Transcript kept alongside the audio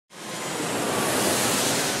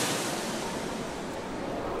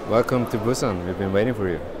Welcome to Busan. We've been waiting for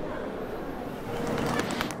you.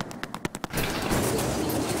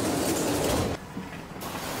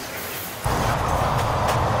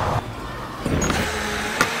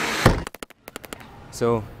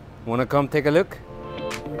 So, wanna come take a look?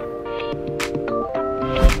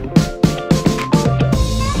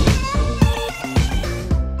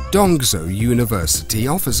 Dongzhou University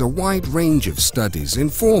offers a wide range of studies in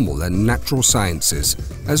formal and natural sciences,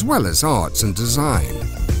 as well as arts and design.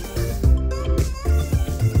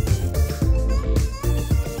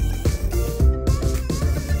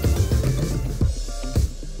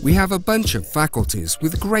 We have a bunch of faculties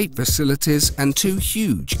with great facilities and 2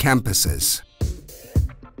 huge campuses.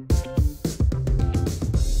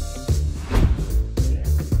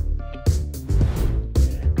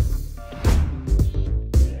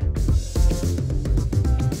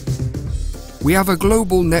 We have a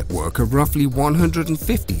global network of roughly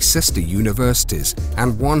 150 sister universities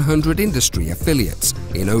and 100 industry affiliates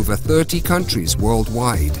in over 30 countries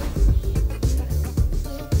worldwide.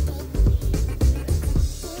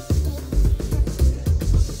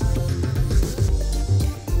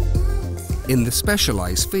 In the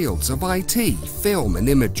specialized fields of IT, film and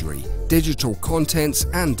imagery, digital contents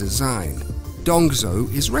and design,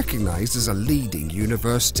 Dongzhou is recognized as a leading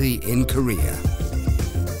university in Korea.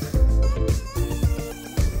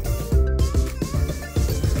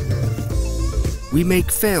 We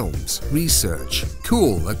make films, research,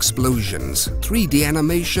 cool explosions, 3D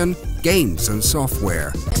animation, games and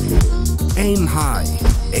software. Aim high,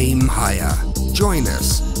 aim higher. Join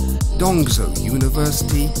us. Dongzhou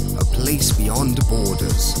University, a place beyond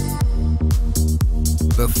borders.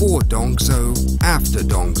 Before Dongzhou, after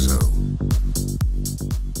Dongzhou.